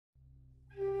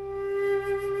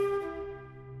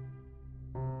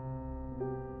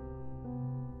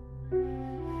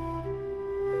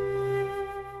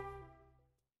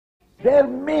There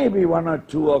may be one or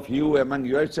two of you among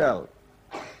yourself.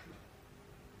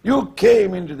 You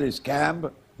came into this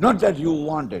camp, not that you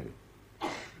wanted it.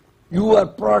 You were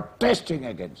protesting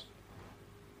against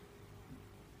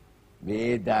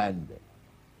Vedanta.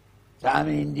 Some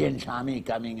Indian Swami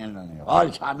coming and all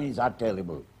Swamis are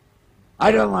terrible.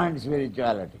 I don't want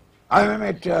spirituality. I am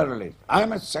a materialist. I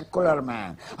am a secular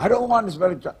man. I don't want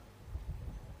spirituality.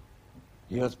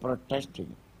 He was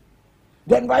protesting.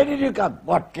 Then why did you come?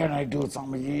 What can I do,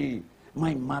 Swamiji?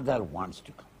 My mother wants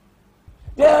to come.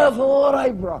 Therefore I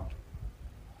brought.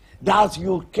 Thus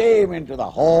you came into the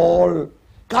hall,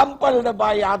 compelled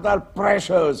by other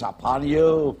pressures upon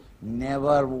you,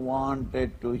 never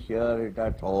wanted to hear it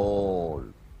at all.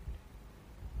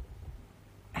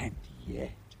 And yet,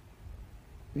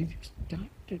 when you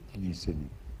started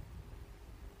listening,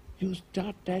 you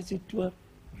start as it were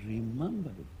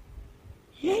remembering.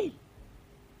 Hey,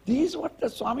 this is what the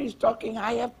Swami is talking,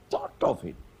 I have thought of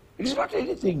it. It is not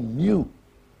anything new.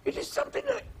 It is something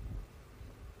like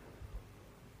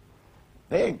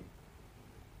thing.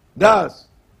 Thus,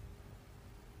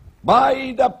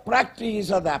 by the practice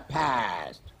of the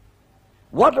past,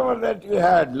 whatever that you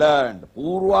had learned,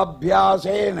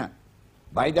 purvabhyasena,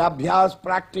 by the abhyas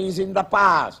practice in the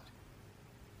past,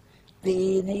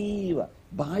 teneva,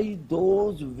 by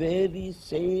those very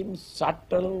same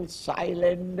subtle,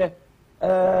 silent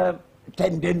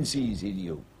tendencies in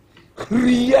you.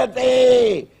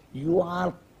 Kriyate, you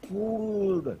are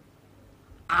pulled.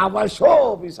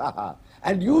 Avasho visaha.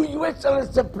 And you yourself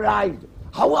are surprised.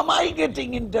 How am I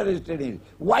getting interested in it?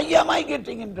 Why am I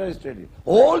getting interested in it?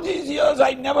 All these years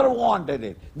I never wanted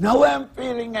it. Now I am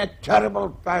feeling a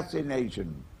terrible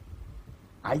fascination.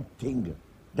 I think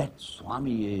that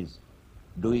Swami is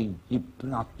doing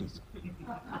hypnotism.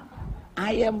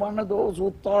 I am one of those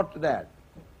who thought that.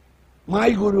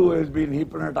 My Guru has been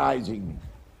hypnotizing me.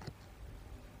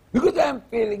 Because I am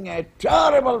feeling a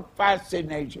terrible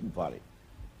fascination for it.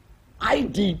 I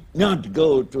did not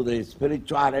go to the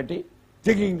spirituality,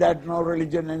 thinking that no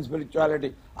religion and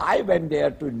spirituality. I went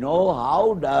there to know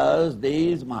how does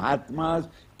these Mahatmas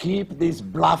keep this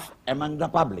bluff among the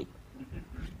public.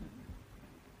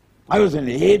 I was an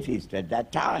atheist at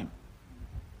that time,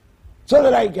 so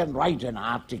that I can write an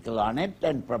article on it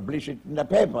and publish it in the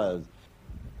papers.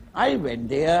 I went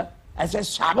there as a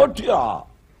saboteur.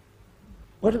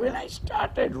 But when I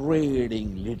started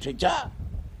reading literature,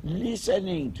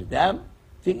 listening to them,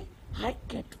 thinking, I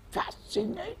get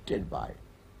fascinated by it.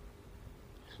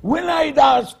 When I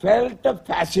thus felt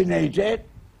fascinated,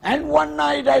 and one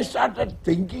night I started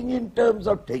thinking in terms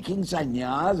of taking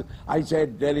sannyas, I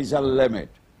said, there is a limit.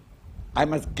 I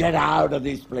must get out of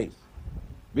this place.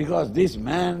 Because this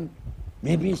man,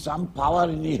 maybe some power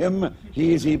in him,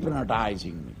 he is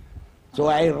hypnotizing me. So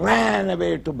I ran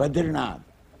away to Badrinath.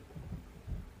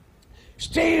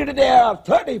 Stayed there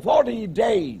 30, 40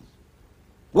 days.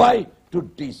 Why? To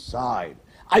decide.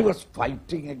 I was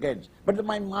fighting against, but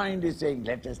my mind is saying,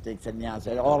 let us take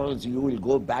sannyasa, or else you will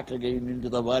go back again into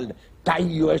the world. Tie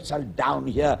yourself down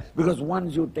here, because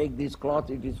once you take this cloth,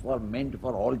 it is meant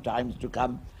for all times to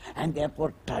come, and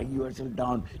therefore tie yourself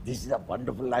down. This is a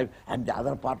wonderful life. And the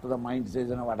other part of the mind says,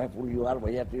 what a fool you are,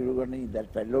 why are you going to,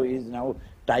 that fellow is now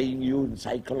tying you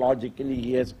psychologically,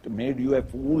 he has made you a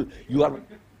fool, you are...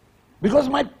 Because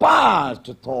my past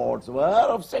thoughts were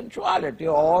of sensuality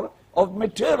or of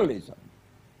materialism.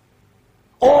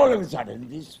 All of a sudden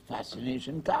this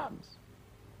fascination comes.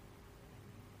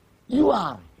 You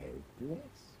are helpless.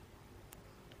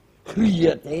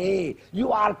 Kriyate,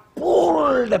 you are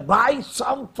pulled by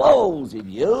some force in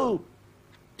you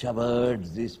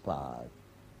towards this path.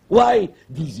 Why?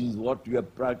 This is what you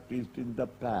have practiced in the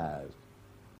past.